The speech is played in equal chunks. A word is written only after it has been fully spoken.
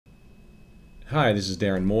Hi, this is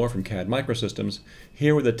Darren Moore from CAD Microsystems,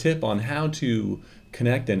 here with a tip on how to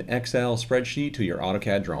connect an Excel spreadsheet to your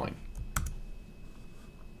AutoCAD drawing.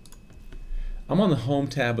 I'm on the Home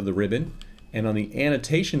tab of the ribbon, and on the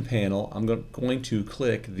Annotation panel, I'm going to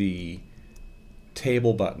click the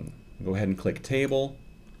Table button. Go ahead and click Table.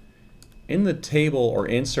 In the Table or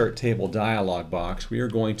Insert Table dialog box, we are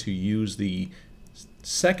going to use the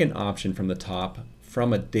second option from the top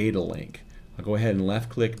from a data link. I'll go ahead and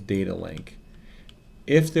left-click Data Link.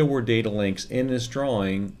 If there were data links in this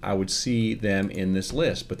drawing, I would see them in this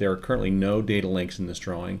list, but there are currently no data links in this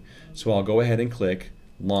drawing, so I'll go ahead and click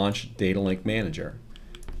Launch Data Link Manager.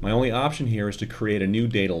 My only option here is to create a new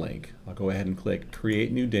data link. I'll go ahead and click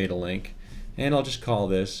Create New Data Link, and I'll just call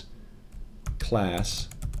this Class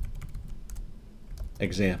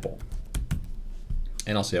Example,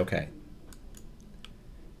 and I'll say OK.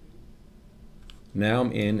 Now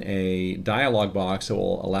I'm in a dialog box that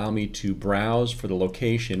will allow me to browse for the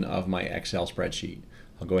location of my Excel spreadsheet.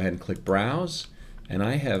 I'll go ahead and click Browse, and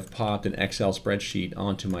I have popped an Excel spreadsheet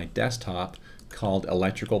onto my desktop called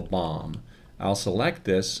Electrical Bomb. I'll select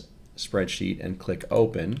this spreadsheet and click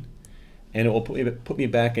Open, and it will put me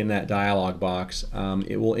back in that dialog box.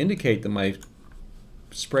 It will indicate that my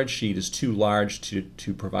spreadsheet is too large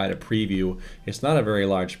to provide a preview. It's not a very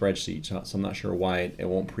large spreadsheet, so I'm not sure why it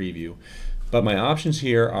won't preview. But my options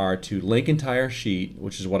here are to link entire sheet,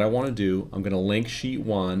 which is what I want to do. I'm going to link sheet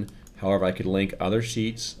 1. However, I could link other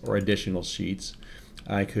sheets or additional sheets.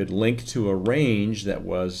 I could link to a range that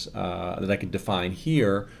was that I could define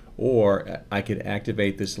here, or I could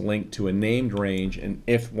activate this link to a named range, and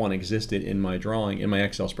if one existed in my drawing, in my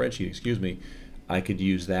Excel spreadsheet, excuse me, I could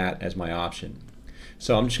use that as my option.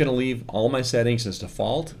 So I'm just going to leave all my settings as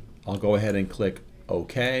default. I'll go ahead and click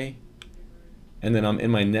OK. And then I'm in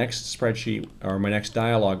my next spreadsheet or my next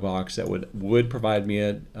dialog box that would provide me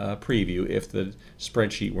a preview if the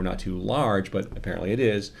spreadsheet were not too large, but apparently it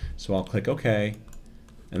is. So I'll click OK.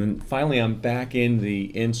 And then finally I'm back in the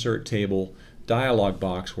Insert Table dialog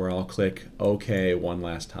box where I'll click OK one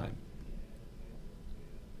last time.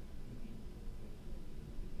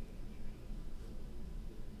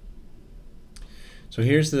 So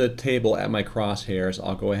here's the table at my crosshairs.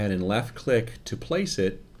 I'll go ahead and left click to place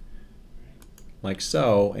it like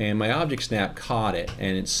so, and my object snap caught it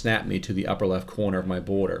and it snapped me to the upper left corner of my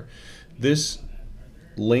border. This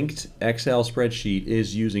linked Excel spreadsheet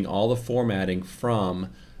is using all the formatting from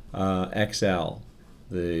Excel,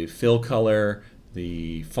 the fill color,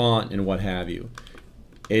 the font, and what have you.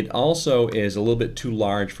 It also is a little bit too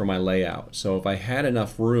large for my layout, so if I had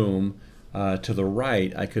enough room to the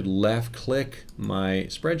right, I could left click my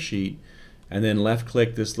spreadsheet and then left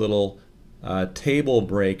click this little table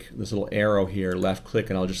break, this little arrow here, left click,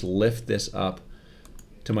 and I'll just lift this up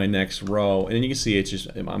to my next row, and then you can see it's just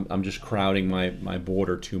I'm just crowding my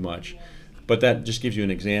border too much. But that just gives you an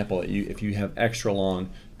example. If you have extra long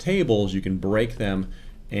tables, you can break them,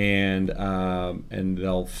 and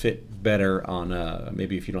they'll fit better on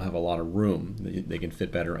maybe if you don't have a lot of room, they can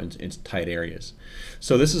fit better in tight areas.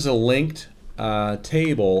 So this is a linked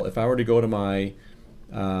table. If I were to go to my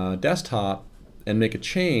desktop and make a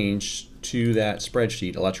change to that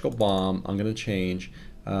spreadsheet, Electrical Bomb, I'm going to change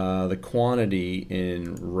the quantity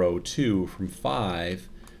in row 2 from 5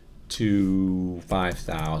 to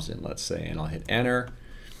 5,000, let's say, and I'll hit Enter.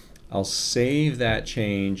 I'll save that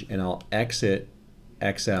change and I'll exit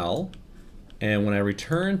Excel, and when I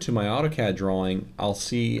return to my AutoCAD drawing, I'll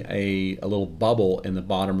see a little bubble in the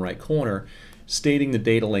bottom right corner stating the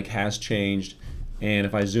data link has changed. And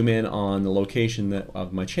if I zoom in on the location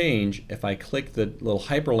of my change, if I click the little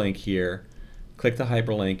hyperlink here, click the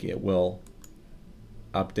hyperlink, it will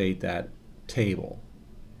update that table.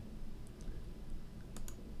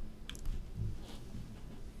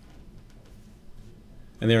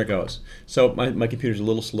 And there it goes. So my computer's a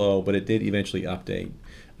little slow, but it did eventually update.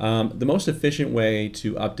 The most efficient way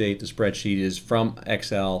to update the spreadsheet is from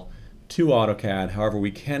Excel to AutoCAD. However,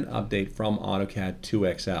 we can update from AutoCAD to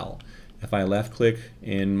Excel. If I left click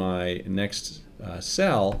in my next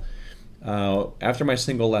cell, after my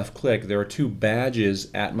single left click, there are 2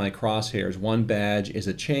 badges at my crosshairs. One badge is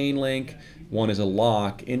a chain link, one is a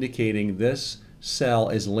lock, indicating this cell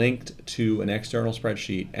is linked to an external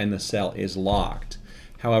spreadsheet and the cell is locked.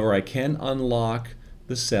 However, I can unlock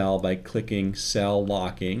the cell by clicking Cell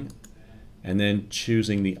Locking and then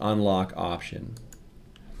choosing the Unlock option.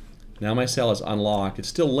 Now my cell is unlocked. It's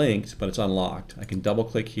still linked, but it's unlocked. I can double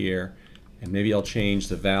click here, and maybe I'll change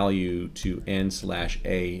the value to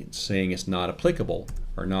N/A, saying it's not applicable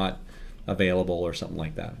or not available or something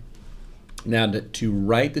like that. Now to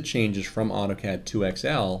write the changes from AutoCAD to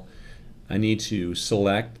Excel, I need to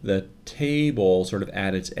select the table sort of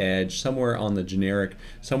at its edge, somewhere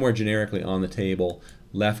generically on the table,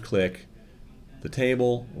 left click the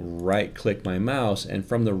table, right click my mouse, and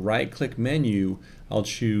from the right click menu I'll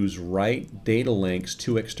choose Write Data Links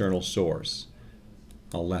to External Source.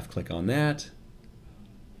 I'll left click on that,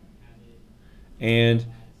 and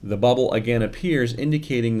the bubble again appears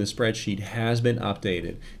indicating the spreadsheet has been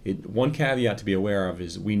updated. One caveat to be aware of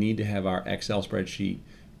is we need to have our Excel spreadsheet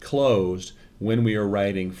closed when we are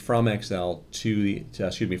writing from Excel to the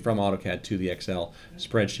from AutoCAD to the Excel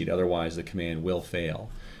spreadsheet, otherwise the command will fail.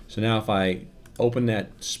 So now if I open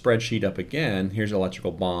that spreadsheet up again, here's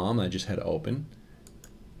electrical bomb, I just had to open,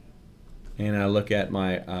 and I look at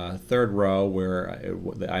my third row where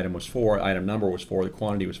the item was 4, item number was 4, the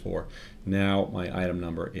quantity was 4. Now my item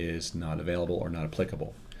number is not available or not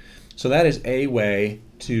applicable. So that is a way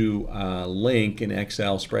to link an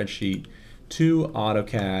Excel spreadsheet to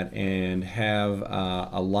AutoCAD and have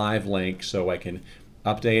a live link so I can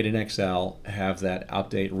update in Excel, have that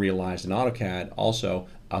update realized in AutoCAD, also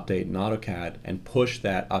update in AutoCAD, and push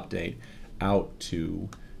that update out to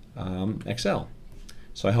Excel.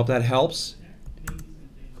 So I hope that helps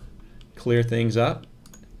clear things up.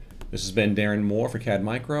 This has been Darren Moore for CAD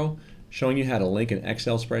Micro, showing you how to link an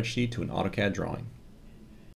Excel spreadsheet to an AutoCAD drawing.